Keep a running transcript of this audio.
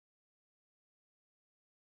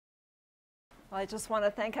Well, I just want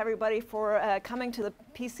to thank everybody for coming to the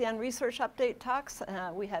PCN Research Update talks.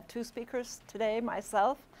 We have two speakers today,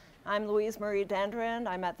 myself. I'm Louise Marie Dandrand.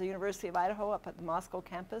 I'm at the University of Idaho up at the Moscow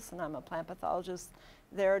campus, and I'm a plant pathologist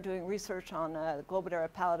there doing research on globodera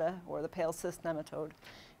pallida, or the pale cyst nematode.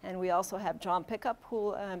 And we also have John Pickup, who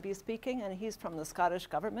will be speaking, and he's from the Scottish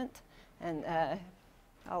government. And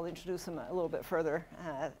I'll introduce him a little bit further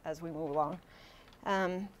as we move along.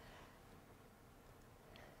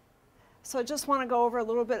 So I just want to go over a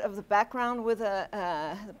little bit of the background with the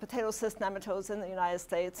potato cyst nematodes in the United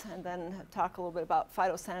States, and then talk a little bit about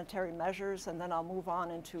phytosanitary measures, and then I'll move on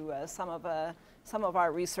into some of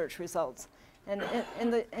our research results. And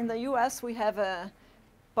in the U.S. we have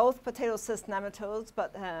both potato cyst nematodes,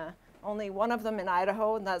 but only one of them in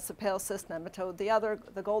Idaho, and that's the pale cyst nematode. The other,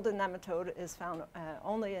 the golden nematode, is found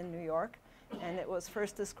only in New York, and it was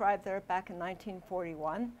first described there back in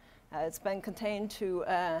 1941. It's been contained to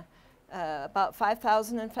about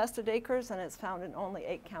 5,000 infested acres, and it's found in only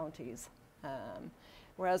 8 counties.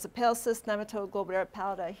 Whereas the pale cyst nematode globodera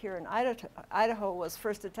pallida here in Idaho was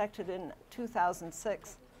first detected in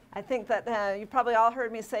 2006. I think that you probably all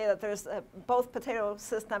heard me say that there's both potato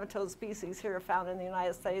cyst nematode species here are found in the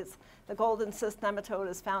United States. The golden cyst nematode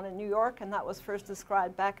is found in New York, and that was first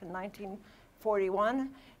described back in 1941.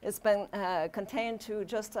 It's been contained to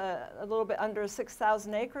just a little bit under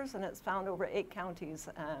 6,000 acres, and it's found over 8 counties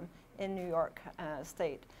in New York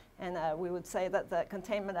State. And we would say that the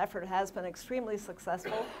containment effort has been extremely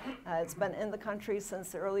successful. It's been in the country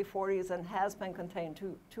since the early 40s and has been contained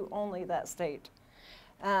to only that state.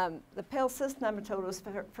 The pale cyst nematode was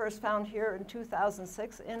first found here in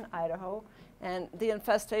 2006 in Idaho, and the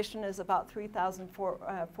infestation is about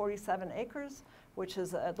 3,047 acres, which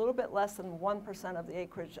is a little bit less than 1% of the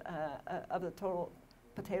acreage of the total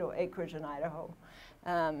potato acreage in Idaho.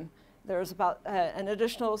 There's about an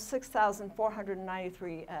additional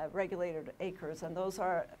 6,493 regulated acres, and those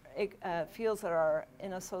are fields that are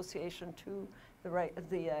in association to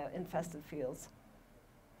the infested fields.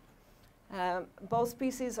 Both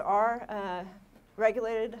species are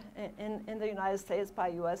regulated in the United States by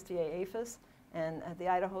USDA APHIS and the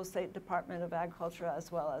Idaho State Department of Agriculture,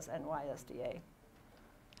 as well as NYSDA.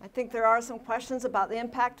 I think there are some questions about the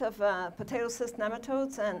impact of potato cyst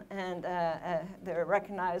nematodes, and they're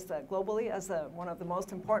recognized globally as one of the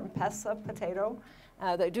most important pests of potato.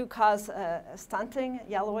 They do cause stunting,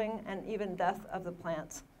 yellowing, and even death of the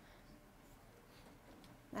plants.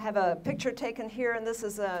 I have a picture taken here, and this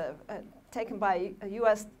is taken by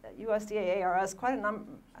USDA ARS quite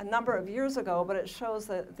a number of years ago, but it shows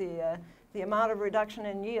the amount of reduction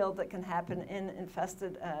in yield that can happen in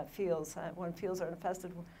infested fields when fields are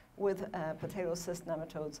infested with potato cyst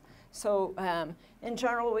nematodes. So in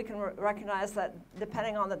general, we can recognize that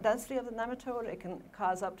depending on the density of the nematode, it can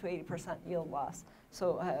cause up to 80% yield loss.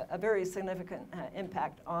 So a very significant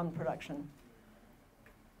impact on production.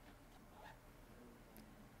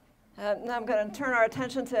 Now I'm going to turn our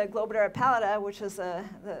attention to globodera pallida, which is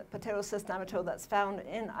the potato cyst nematode that's found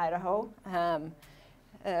in Idaho.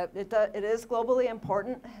 It is globally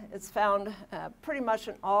important. It's found pretty much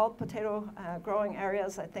in all potato growing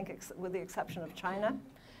areas, I think, with the exception of China.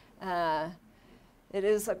 It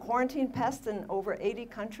is a quarantine pest in over 80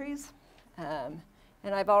 countries.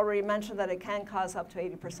 And I've already mentioned that it can cause up to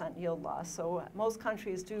 80% yield loss. So most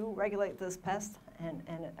countries do regulate this pest, and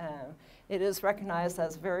it is recognized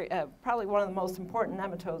as probably one of the most important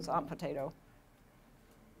nematodes on potato.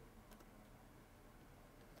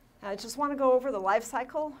 I just want to go over the life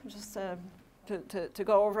cycle, just to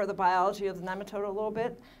go over the biology of the nematode a little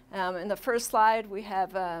bit. In the first slide, we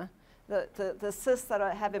have the cysts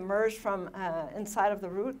that have emerged from inside of the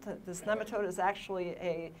root. This nematode is actually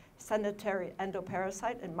a sedentary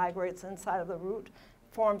endoparasite. It migrates inside of the root,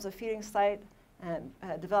 forms a feeding site, and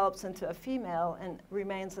develops into a female and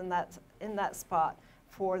remains in that spot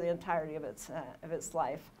for the entirety of its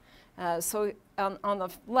life. So on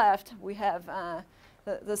the left, we have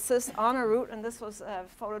the cyst on a root, and this was a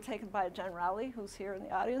photo taken by Jen Rowley, who's here in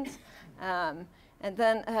the audience. And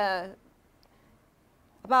then a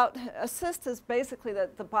cyst is basically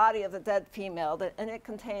the body of the dead female, and it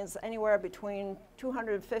contains anywhere between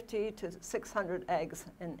 250 to 600 eggs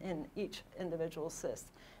in each individual cyst.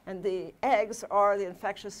 And the eggs are the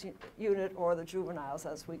infectious unit, or the juveniles,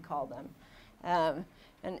 as we call them. And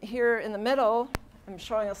here in the middle, I'm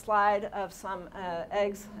showing a slide of some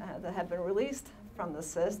eggs that have been released from the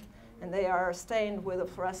cyst, and they are stained with a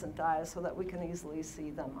fluorescent dye so that we can easily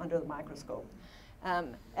see them under the microscope.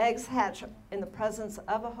 Eggs hatch in the presence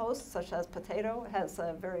of a host, such as potato. It has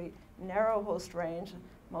a very narrow host range.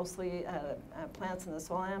 mostly plants in the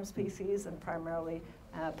Solanum species and primarily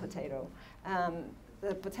potato.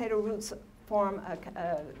 The potato roots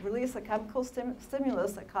release a chemical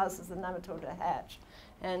stimulus that causes the nematode to hatch.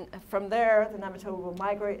 And from there, the nematode will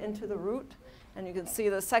migrate into the root. And you can see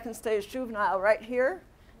the second stage juvenile right here.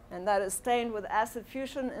 And that is stained with acid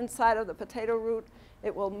fusion inside of the potato root.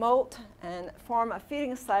 It will molt and form a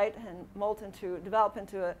feeding site and develop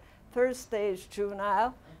into a third stage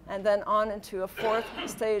juvenile, and then on into a fourth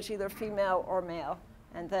stage, either female or male.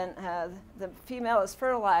 And then the female is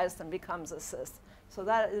fertilized and becomes a cyst. So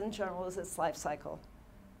that, in general, is its life cycle.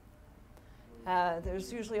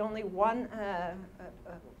 There's usually only one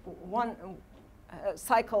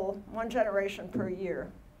cycle, one generation per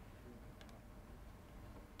year.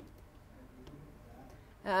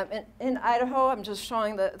 In Idaho, I'm just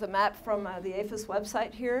showing the map from the APHIS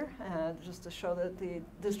website here, just to show the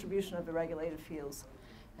distribution of the regulated fields.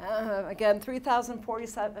 Again,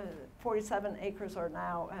 3,047 acres are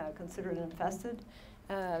now considered infested,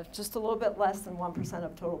 just a little bit less than 1%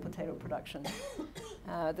 of total potato production.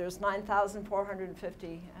 There's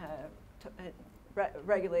 9,450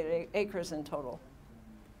 regulated acres in total.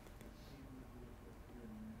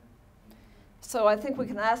 So I think we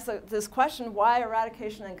can ask this question, why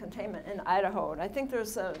eradication and containment in Idaho? And I think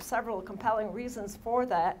there's several compelling reasons for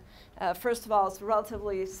that. First of all, it's a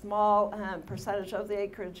relatively small percentage of the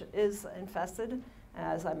acreage is infested.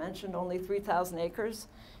 As I mentioned, only 3,000 acres.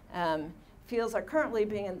 Fields are currently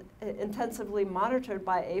being intensively monitored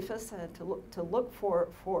by APHIS to look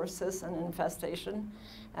for cysts and infestation.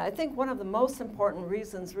 I think one of the most important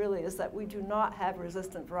reasons really is that we do not have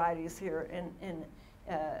resistant varieties here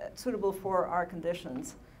suitable for our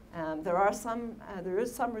conditions. There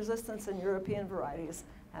is some resistance in European varieties,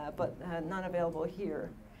 but none available here.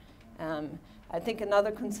 I think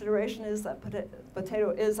another consideration is that potato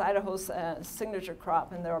is Idaho's signature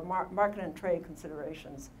crop, and there are market and trade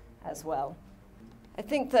considerations as well. I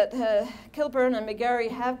think that Kilburn and McGarry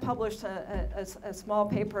have published a small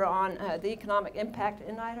paper on the economic impact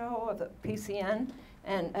in Idaho of the PCN,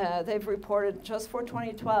 and they've reported just for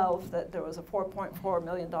 2012 that there was a $4.4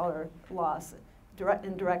 million loss,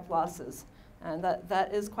 indirect losses. And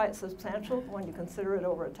that is quite substantial when you consider it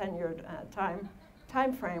over a 10-year time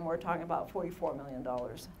frame. We're talking about $44 million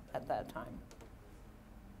at that time.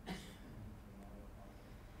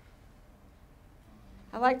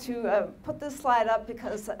 I like to put this slide up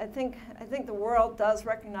because I think the world does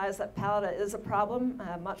recognize that Pallida is a problem,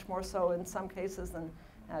 much more so in some cases than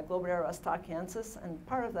globodera rustokiensis, and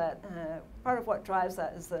part of what drives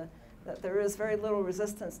that is that there is very little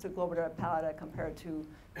resistance to globodera pallida compared to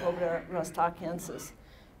globodera rustokiensis.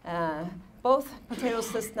 Both potato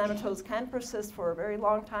cyst nematodes can persist for a very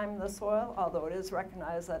long time in the soil, although it is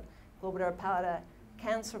recognized that globodera pallida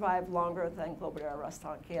can survive longer than globodera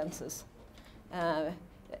rustokiensis.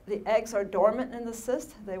 The eggs are dormant in the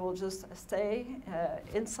cyst. They will just stay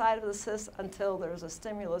inside of the cyst until there's a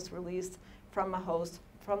stimulus released from a host,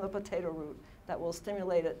 from the potato root, that will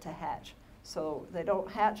stimulate it to hatch. So they don't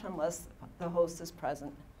hatch unless the host is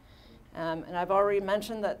present. And I've already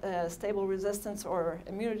mentioned that stable resistance or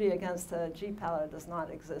immunity against G. pallida does not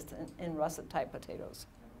exist in russet-type potatoes.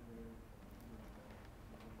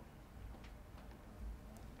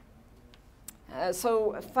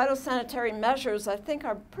 So phytosanitary measures, I think,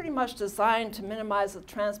 are pretty much designed to minimize the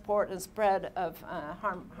transport and spread of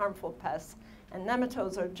harmful pests. And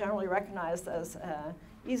nematodes are generally recognized as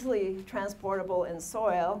easily transportable in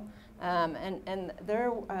soil, and they're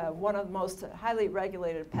one of the most highly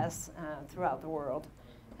regulated pests throughout the world.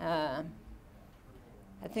 I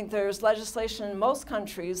think there's legislation in most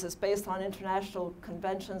countries that's based on international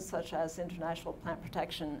conventions such as the International Plant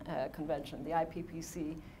Protection Convention, the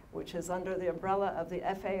IPPC, which is under the umbrella of the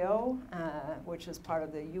FAO, which is part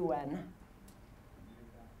of the UN.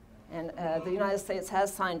 And the United States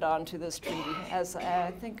has signed on to this treaty, as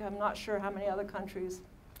I'm not sure how many other countries.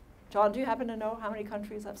 John, do you happen to know how many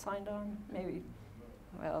countries have signed on? Maybe,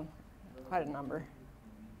 well, quite a number.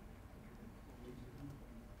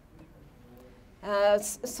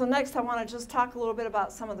 So next I want to just talk a little bit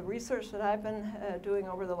about some of the research that I've been doing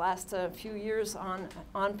over the last few years on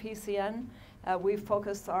PCN. We've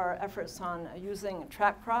focused our efforts on using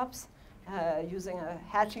trap crops, using a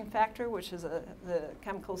hatching factor, which is the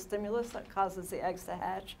chemical stimulus that causes the eggs to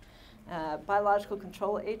hatch, biological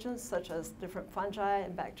control agents such as different fungi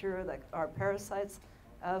and bacteria that are parasites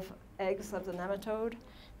of eggs of the nematode,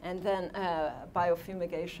 and then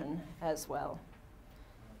biofumigation as well.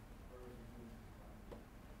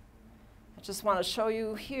 I just want to show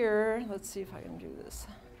you here, let's see if I can do this.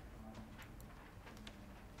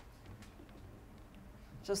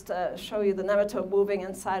 just to show you the nematode moving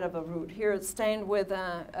inside of a root. Here it's stained with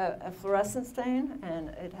a fluorescent stain, and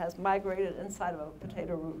it has migrated inside of a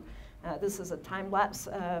potato root. This is a time-lapse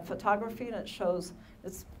photography, and it shows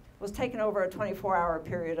it was taken over a 24-hour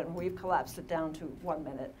period, and we've collapsed it down to 1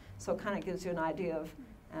 minute. So it kind of gives you an idea of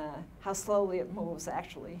how slowly it moves,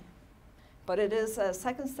 actually. But it is a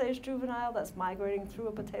second-stage juvenile that's migrating through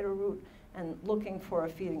a potato root and looking for a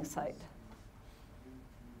feeding site.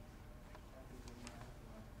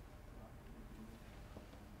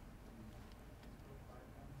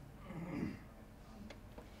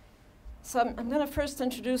 So I'm going to first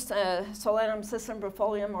introduce Solanum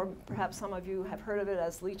cisimbrifolium, or perhaps some of you have heard of it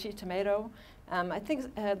as lychee tomato. I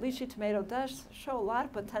think lychee tomato does show a lot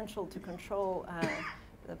of potential to control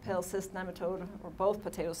the pale cyst nematode, or both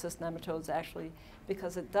potato cyst nematodes actually,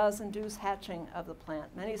 because it does induce hatching of the plant.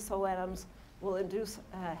 Many solanums will induce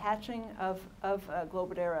hatching of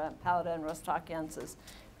globodera, pallida, and rustochiensis.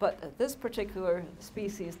 But this particular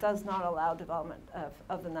species does not allow development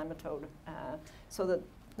of the nematode. So the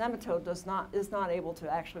nematode is not able to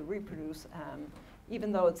actually reproduce,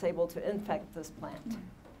 even though it's able to infect this plant.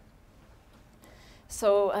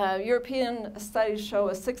 So European studies show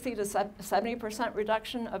a 60 to 70%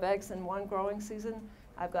 reduction of eggs in one growing season.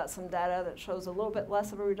 I've got some data that shows a little bit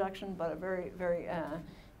less of a reduction, but a very, very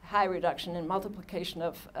high reduction in multiplication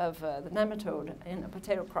of the nematode in a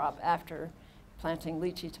potato crop after planting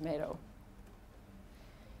lychee tomato.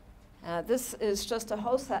 This is just a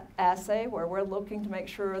host assay where we're looking to make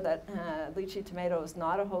sure that lychee tomato is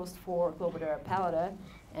not a host for globodera pallida.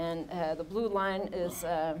 And the blue line is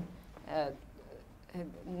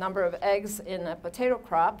number of eggs in a potato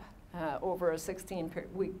crop over a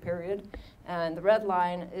 16-week period. And the red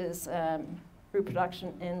line is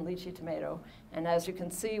reproduction in lychee tomato. And as you can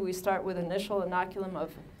see, we start with initial inoculum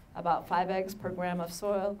of about 5 eggs per gram of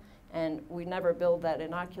soil. And we never build that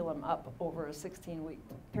inoculum up over a 16-week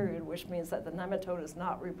period, which means that the nematode is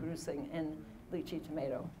not reproducing in lychee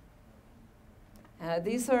tomato.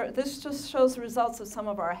 This just shows the results of some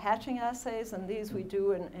of our hatching assays, and these we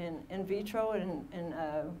do in vitro in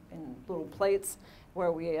little plates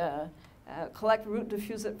where we collect root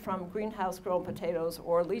diffusit from greenhouse-grown potatoes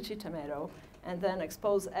or lychee tomato, and then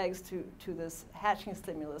expose eggs to this hatching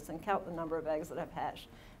stimulus and count the number of eggs that have hatched.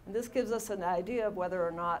 And this gives us an idea of whether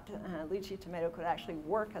or not lychee tomato could actually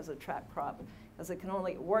work as a trap crop, as it can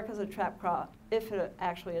only work as a trap crop if it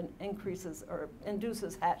actually increases or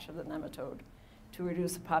induces hatch of the nematode to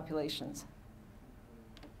reduce the populations.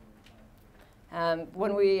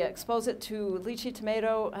 When we expose it to lychee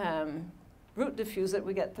tomato, root diffusit,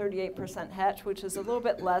 we get 38% hatch, which is a little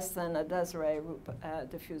bit less than a Desiree root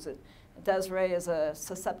diffusit. A Desiree is a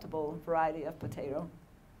susceptible variety of potato.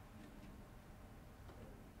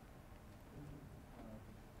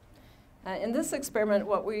 In this experiment,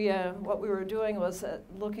 what we were doing was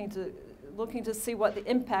looking to see what the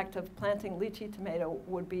impact of planting lychee tomato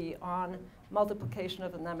would be on multiplication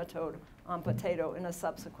of the nematode on potato in a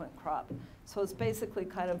subsequent crop. So it's basically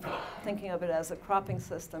kind of thinking of it as a cropping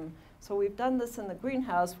system. So we've done this in the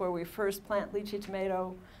greenhouse where we first plant lychee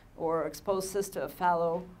tomato or expose cyst to a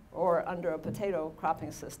fallow or under a potato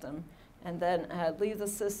cropping system, and then leave the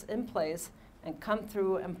cysts in place and come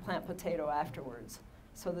through and plant potato afterwards.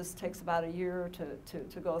 So this takes about a year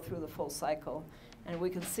to go through the full cycle. And we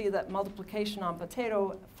can see that multiplication on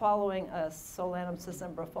potato following a Solanum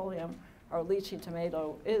cisimbrifolium or lychee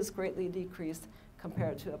tomato is greatly decreased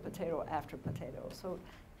compared to a potato after potato. So it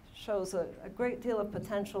shows a great deal of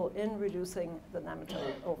potential in reducing the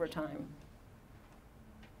nematode over time.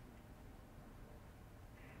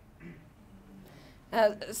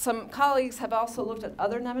 Some colleagues have also looked at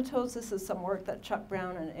other nematodes. This is some work that Chuck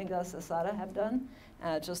Brown and Inga Sasada have done,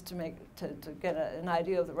 just to get an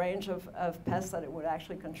idea of the range of pests that it would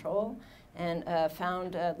actually control, and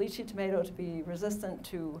found lychee tomato to be resistant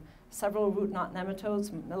to several root knot nematodes,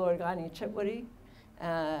 Milorigani chitwoodi,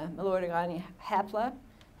 Milorigani hapla,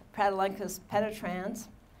 Pratylenchus penetrans.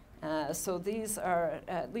 So these are,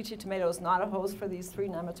 lychee tomato is not a host for these 3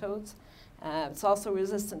 nematodes. It's also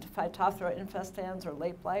resistant to Phytophthora infestans or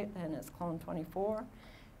late blight, and it's clone 24.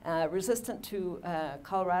 Resistant to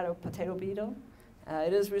Colorado potato beetle.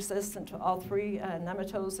 It is resistant to all 3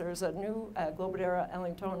 nematodes. There's a new Globodera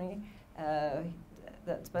ellingtoni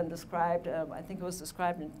that's been described. I think it was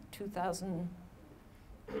described in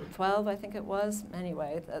 2012, I think it was.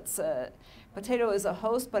 Anyway, that's potato is a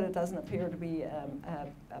host, but it doesn't appear to be a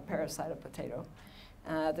parasite of potato.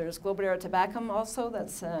 There's Globodera tabacum also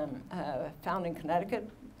that's found in Connecticut.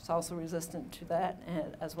 It's also resistant to that,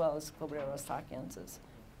 as well as Globodera rustochiensis.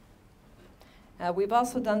 We've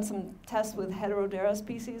also done some tests with Heterodera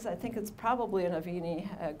species. I think it's probably an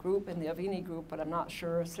Avini group, in the Avini group, but I'm not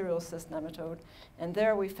sure, cereal cyst nematode. And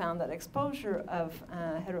there we found that exposure of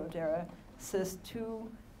Heterodera cyst to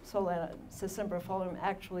Cystimbrifolium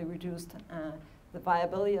actually reduced the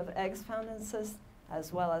viability of eggs found in cysts,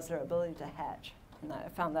 as well as their ability to hatch. And I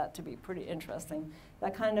found that to be pretty interesting.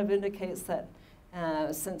 That kind of indicates that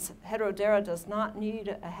since Heterodera does not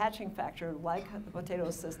need a hatching factor like the potato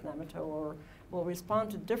cyst nematode, or will respond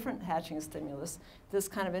to different hatching stimulus, this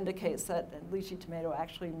kind of indicates that lychee tomato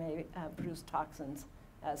actually may produce toxins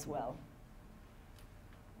as well.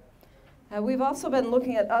 We've also been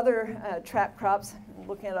looking at other trap crops,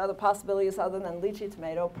 looking at other possibilities other than lychee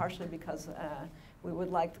tomato, partially because we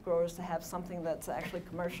would like the growers to have something that's actually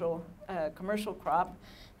commercial crop.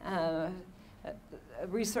 A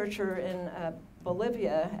researcher in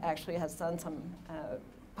Bolivia actually has done some,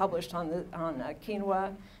 published on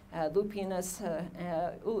quinoa, lupinus,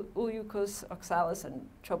 Uleucus oxalis, and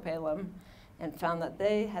tropalum, and found that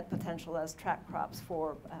they had potential as trap crops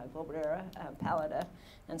for globodera pallida.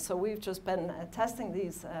 And so we've just been testing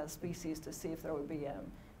these species to see if there would be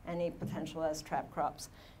any potential as trap crops.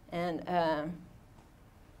 And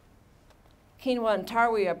quinoa and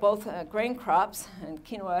tarwi are both grain crops, and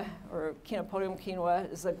quinoa, or Chenopodium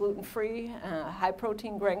quinoa, is a gluten-free,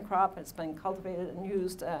 high-protein grain crop. It's been cultivated and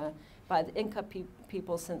used by the Inca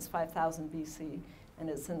people since 5000 BC, and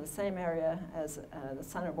it's in the same area as the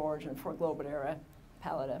center of origin for globodera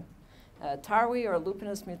pallida. Tarwi, or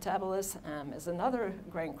Lupinus mutabilis, is another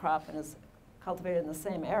grain crop and is cultivated in the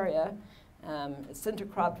same area. It's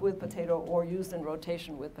intercropped with potato or used in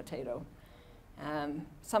rotation with potato.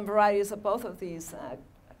 Some varieties of both of these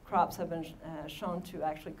crops have been shown to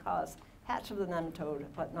actually cause hatch of the nematode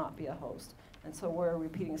but not be a host. And so we're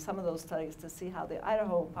repeating some of those studies to see how the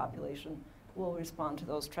Idaho population will respond to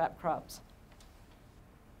those trap crops.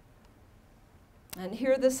 And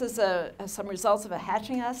here, this is some results of a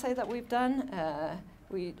hatching assay that we've done.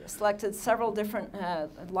 We selected several different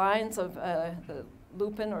lines of the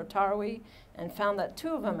lupin or tarwi and found that 2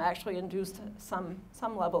 of them actually induced some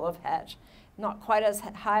level of hatch. Not quite as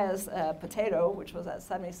high as potato, which was at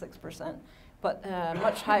 76%, but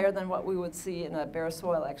much higher than what we would see in a bare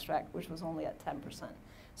soil extract, which was only at 10%.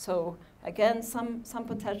 So again, some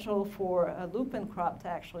potential for a lupin crop to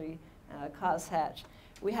actually cause hatch.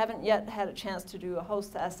 We haven't yet had a chance to do a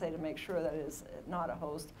host assay to make sure that it is not a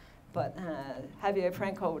host, but Javier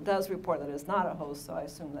Franco does report that it is not a host, so I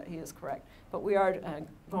assume that he is correct. But we are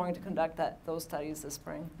going to conduct those studies this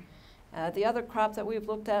spring. The other crop that we've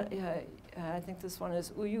looked at, I think this one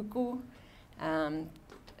is Uyuku.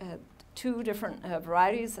 2 different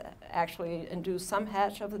varieties actually induce some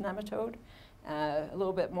hatch of the nematode, a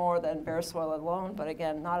little bit more than bare soil alone, but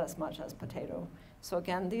again, not as much as potato. So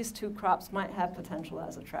again, these 2 crops might have potential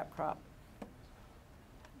as a trap crop.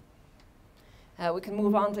 We can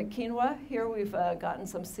move on to quinoa. Here we've gotten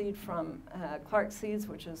some seed from Clark Seeds,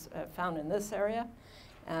 which is found in this area.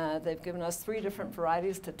 They've given us 3 different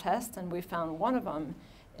varieties to test, and we found one of them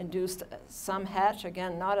induced some hatch,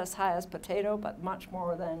 again, not as high as potato, but much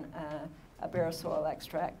more than a bare soil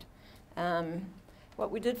extract.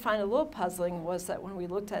 What we did find a little puzzling was that when we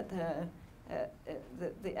looked at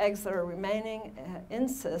the eggs that are remaining in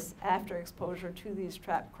cysts after exposure to these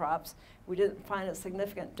trap crops, we didn't find a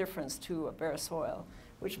significant difference to a bare soil,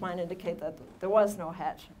 which might indicate that there was no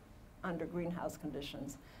hatch under greenhouse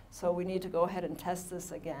conditions. So we need to go ahead and test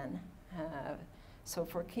this again. So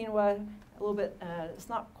for quinoa, a little bit, it's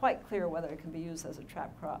not quite clear whether it can be used as a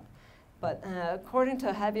trap crop. But according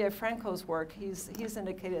to Javier Franco's work, he's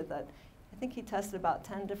indicated that I think he tested about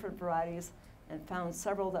 10 different varieties and found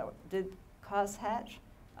several that did cause hatch,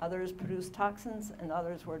 others produced toxins, and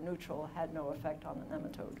others were neutral, had no effect on the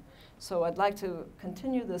nematode. So I'd like to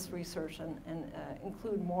continue this research and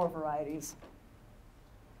include more varieties.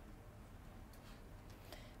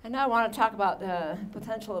 And now I want to talk about the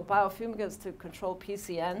potential of biofumigants to control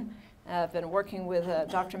PCN. I've been working with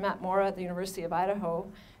Dr. Matt Mora at the University of Idaho.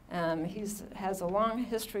 He has a long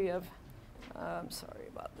history of, I'm sorry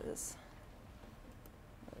about this.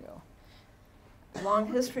 There we go. A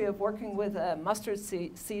long history of working with mustard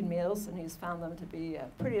seed meals, and he's found them to be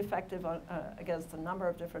pretty effective against a number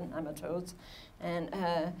of different nematodes. And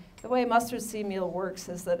the way mustard seed meal works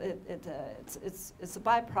is that it's a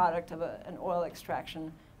byproduct of an oil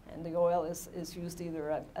extraction. And the oil is used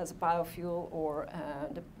either as a biofuel or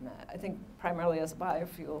I think primarily as a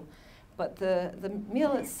biofuel. But the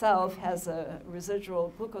meal itself has a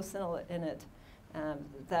residual glucosinolate in it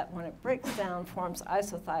that when it breaks down forms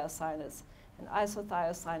isothiocyanates. And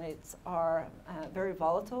isothiocyanates are very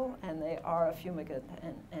volatile, and they are a fumigant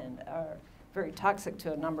and are very toxic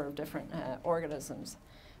to a number of different organisms.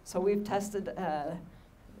 So we've tested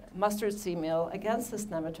mustard seed meal against this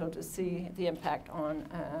nematode to see the impact on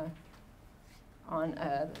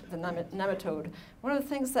the nematode. One of the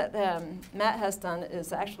things that Matt has done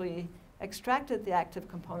is actually extracted the active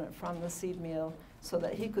component from the seed meal so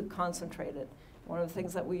that he could concentrate it. One of the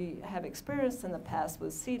things that we have experienced in the past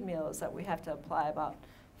with seed meal is that we have to apply about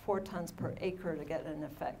 4 tons per acre to get an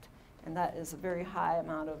effect. And that is a very high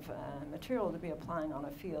amount of material to be applying on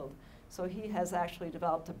a field. So he has actually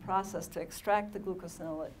developed a process to extract the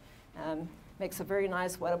glucosinolate. Makes a very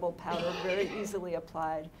nice wettable powder, very easily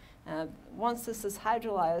applied. Once this is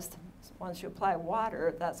hydrolyzed, once you apply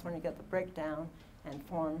water, that's when you get the breakdown and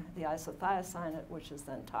form the isothiocyanate, which is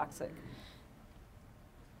then toxic.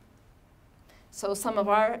 So some of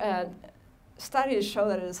our studies show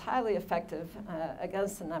that it is highly effective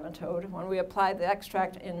against the nematode. When we apply the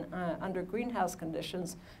extract in under greenhouse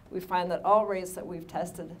conditions, we find that all rates that we've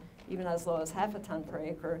tested, even as low as 0.5 ton per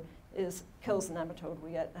acre, kills the nematode.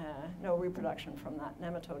 We get no reproduction from that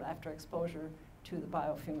nematode after exposure to the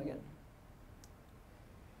biofumigant.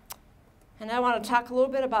 And I want to talk a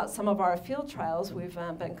little bit about some of our field trials. We've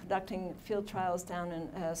been conducting field trials down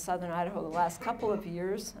in southern Idaho the last couple of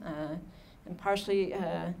years, and partially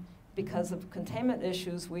because of containment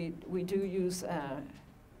issues, we do use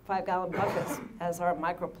 5-gallon buckets as our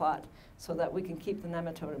microplot so that we can keep the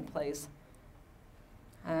nematode in place.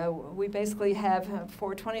 We basically have,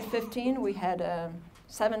 for 2015, we had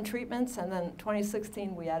 7 treatments, and then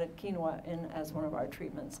 2016 we added quinoa in as one of our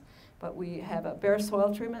treatments. But we have a bare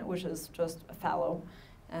soil treatment, which is just fallow.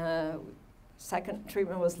 Second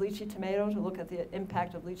treatment was lychee tomato to look at the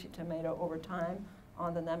impact of lychee tomato over time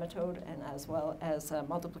on the nematode, and as well as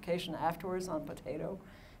multiplication afterwards on potato.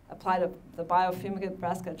 Applied the biofumigant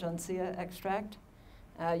Brassica juncea extract.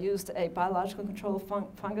 Used a biological control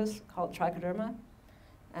fungus called trichoderma.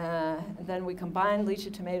 And then we combined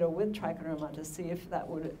lychee tomato with trichoderma to see if that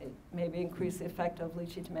would maybe increase the effect of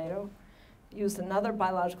lychee tomato. Used another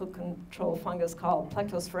biological control fungus called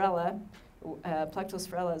Plectosphaerella.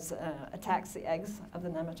 Plectosphaerella attacks the eggs of the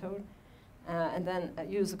nematode. And then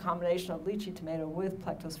use a combination of lychee tomato with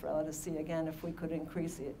Plectosphaerella to see again if we could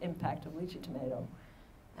increase the impact of lychee tomato.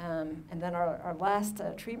 And then our last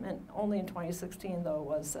treatment, only in 2016 though,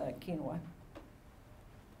 was quinoa.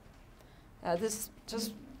 This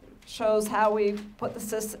just shows how we put the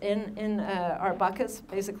cysts in our buckets.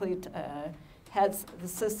 Basically, had the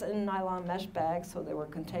cysts in nylon mesh bags, so they were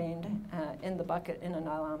contained in the bucket in a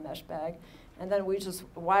nylon mesh bag. And then we just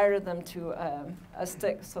wired them to a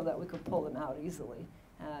stick so that we could pull them out easily,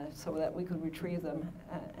 so that we could retrieve them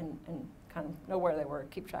and kind of know where they were,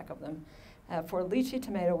 keep track of them. For lychee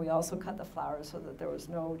tomato, we also cut the flowers so that there was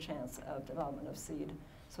no chance of development of seed,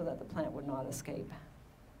 so that the plant would not escape.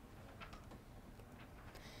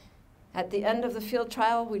 At the end of the field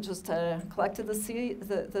trial, we just collected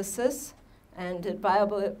the cysts and did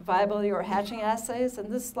viability or hatching assays.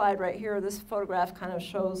 And this slide right here, this photograph kind of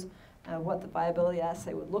shows what the viability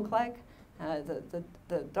assay would look like.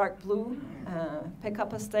 The dark blue pick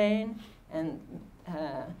up a stain, and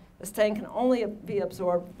the stain can only be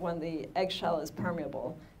absorbed when the eggshell is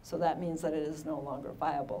permeable. So that means that it is no longer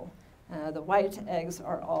viable. The white eggs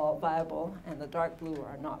are all viable, and the dark blue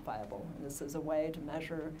are not viable. And this is a way to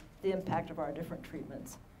measure the impact of our different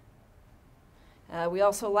treatments. We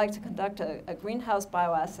also like to conduct a greenhouse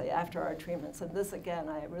bioassay after our treatments. And this, again,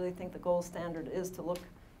 I really think the gold standard is to look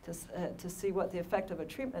to see what the effect of a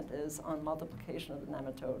treatment is on multiplication of the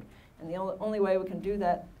nematode. And the only way we can do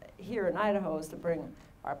that here in Idaho is to bring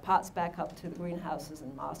our pots back up to the greenhouses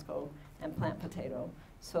in Moscow and plant potato.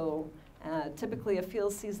 So typically a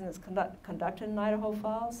field season is conducted in Idaho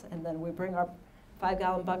Falls, and then we bring our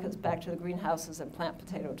 5-gallon buckets back to the greenhouses and plant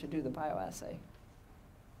potato to do the bioassay.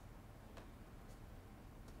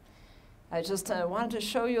 I just wanted to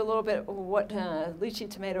show you a little bit what lychee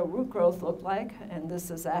tomato root growth looked like, and this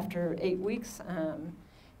is after 8 weeks.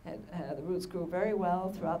 The roots grew very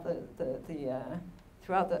well throughout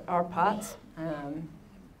our pots,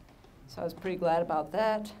 so I was pretty glad about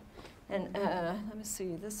that. And let me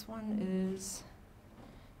see, this one is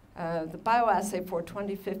the bioassay for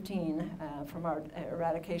 2015 from our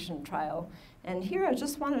eradication trial. And here I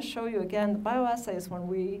just want to show you again, the bioassay is when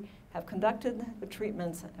we have conducted the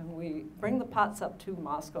treatments and we bring the pots up to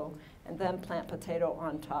Moscow and then plant potato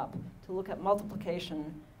on top to look at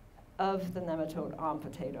multiplication of the nematode on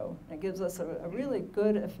potato. And it gives us a really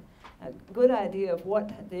good idea of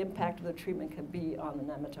what the impact of the treatment can be on the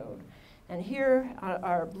nematode. And here,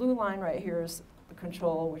 our blue line right here is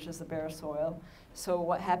control, which is the bare soil. So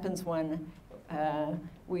what happens when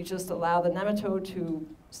we just allow the nematode to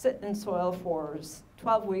sit in soil for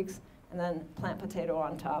 12 weeks and then plant potato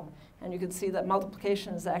on top. And you can see that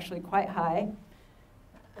multiplication is actually quite high.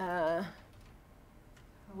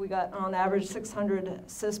 We got on average 600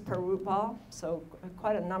 cysts per root ball, so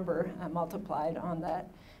quite a number multiplied on that.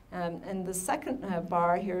 And the second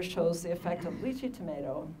bar here shows the effect of lychee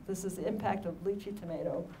tomato. This is the impact of lychee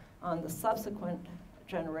tomato on the subsequent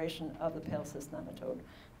generation of the pale cyst nematode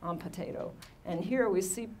on potato. And here we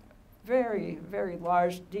see very, very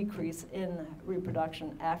large decrease in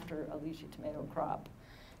reproduction after a lychee tomato crop.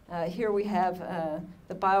 Here we have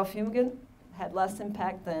the biofumigant had less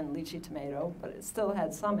impact than lychee tomato, but it still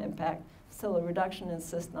had some impact, still a reduction in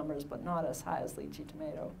cyst numbers, but not as high as lychee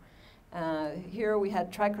tomato. Here we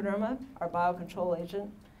had trichoderma, our biocontrol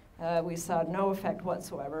agent. We saw no effect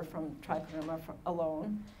whatsoever from trichoderma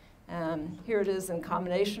alone. Here it is in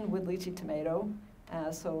combination with lychee tomato.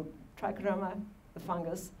 So trichoderma, the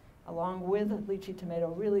fungus, along with lychee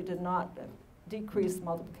tomato, really did not decrease the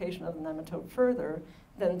multiplication of the nematode further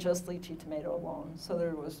than just lychee tomato alone. So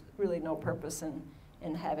there was really no purpose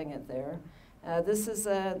in having it there. This is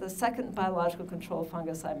the second biological control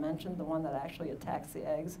fungus I mentioned, the one that actually attacks the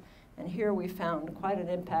eggs. And here we found quite an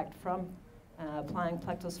impact from applying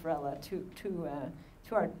Plectosphaerella to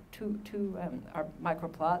our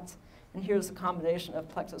microplots. And here's a combination of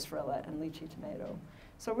Plectosphaerella and lychee tomato.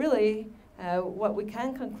 So really, what we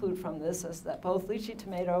can conclude from this is that both lychee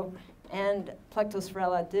tomato and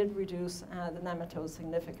Plectosphaerella did reduce the nematode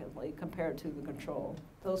significantly compared to the control.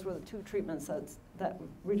 Those were the two treatments that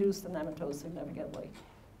reduced the nematode significantly.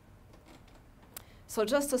 So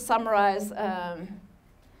just to summarize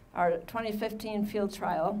our 2015 field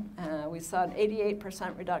trial, we saw an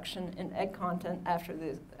 88% reduction in egg content after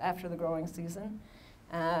the growing season.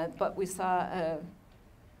 But we saw,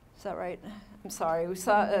 is that right? I'm sorry, we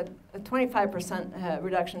saw a 25%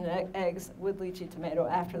 reduction in eggs with lychee tomato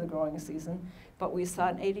after the growing season, but we saw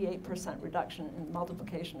an 88% reduction in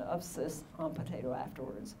multiplication of cysts on potato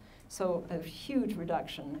afterwards. So a huge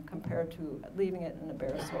reduction compared to leaving it in a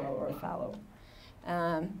bare soil or a fallow.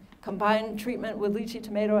 Combined treatment with lychee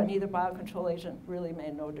tomato and either biocontrol agent really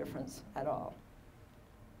made no difference at all.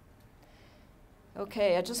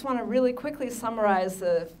 Okay, I just want to really quickly summarize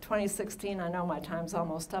the 2016, I know my time's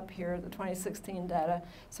almost up here, the 2016 data.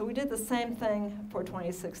 So we did the same thing for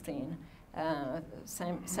 2016,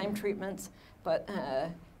 same treatments, but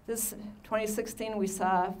this 2016 we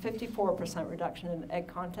saw 54% reduction in egg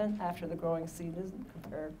content after the growing season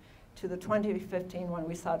compared to the 2015 when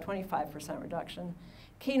we saw 25% reduction.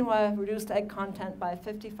 Quinoa reduced egg content by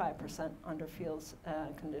 55% under field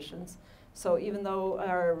conditions. So even though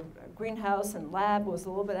our greenhouse and lab was a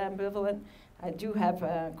little bit ambivalent, I do have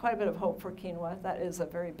quite a bit of hope for quinoa. That is a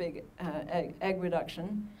very big egg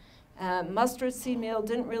reduction. Mustard seed meal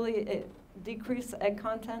didn't really decrease egg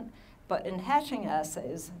content, but in hatching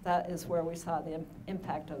assays, that is where we saw the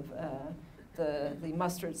impact of the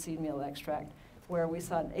mustard seed meal extract, where we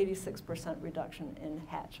saw an 86% reduction in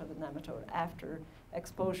hatch of the nematode after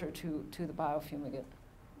exposure to the biofumigant.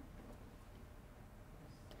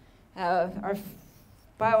 Our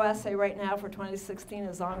bioassay right now for 2016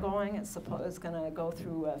 is ongoing. It's going to go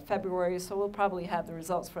through February, so we'll probably have the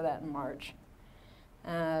results for that in March.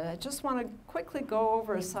 I just want to quickly go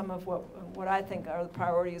over some of what I think are the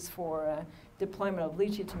priorities for deployment of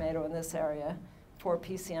lychee tomato in this area for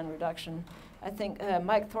PCN reduction. I think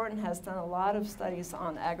Mike Thornton has done a lot of studies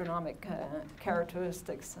on agronomic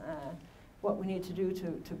characteristics, what we need to do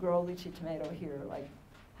to grow lychee tomato here, like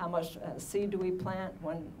how much seed do we plant,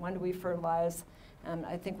 when do we fertilize, and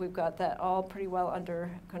I think we've got that all pretty well under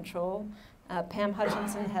control. Pam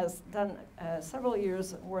Hutchinson has done several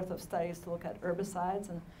years worth of studies to look at herbicides,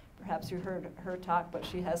 and perhaps you heard her talk, but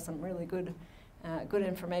she has some really good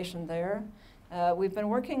information there. We've been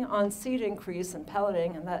working on seed increase and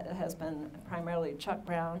pelleting, and that has been primarily Chuck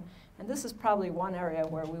Brown, and this is probably one area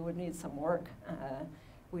where we would need some work.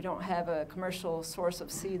 We don't have a commercial source of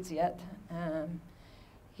seeds yet.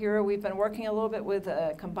 Here we've been working a little bit with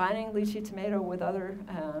combining lychee tomato with other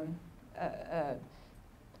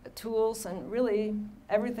tools, and really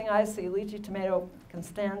everything I see, lychee tomato can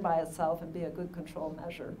stand by itself and be a good control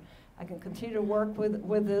measure. I can continue to work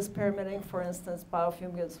with this, pyramiding, for instance,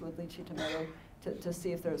 biofumigants with lychee tomato to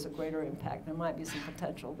see if there's a greater impact. There might be some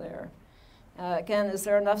potential there. Again, is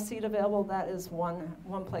there enough seed available? That is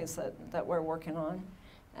one place that we're working on.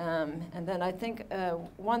 And then I think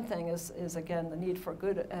one thing is again, the need for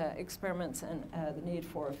good experiments and the need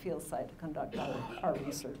for a field site to conduct our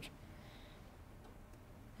research.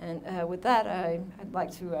 And with that, I'd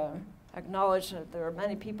like to acknowledge that there are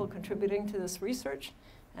many people contributing to this research,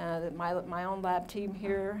 that my own lab team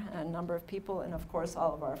here, a number of people, and of course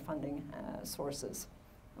all of our funding sources.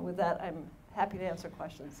 And with that, I'm happy to answer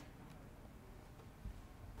questions.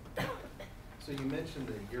 So you mentioned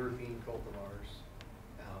the European cultivars,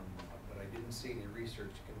 but I didn't see any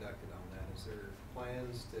research conducted on that. Is there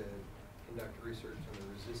plans to conduct research on the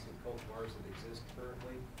resistant cultivars that exist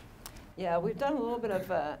currently? Yeah, we've done a little bit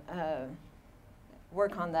of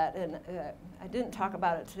work on that, and I didn't talk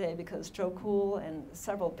about it today because Joe Kuhl and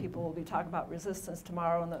several people will be talking about resistance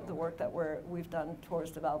tomorrow and the work that we've done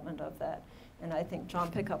towards development of that. And I think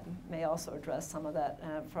John Pickup may also address some of that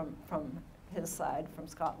from his side, from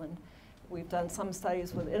Scotland. We've done some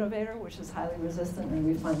studies with Innovator, which is highly resistant, and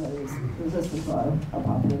we find that it's resistant to our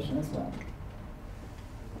population as well.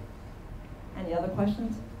 Any other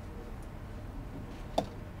questions? All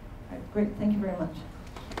right, great, thank you very much.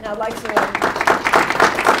 Now I'd like to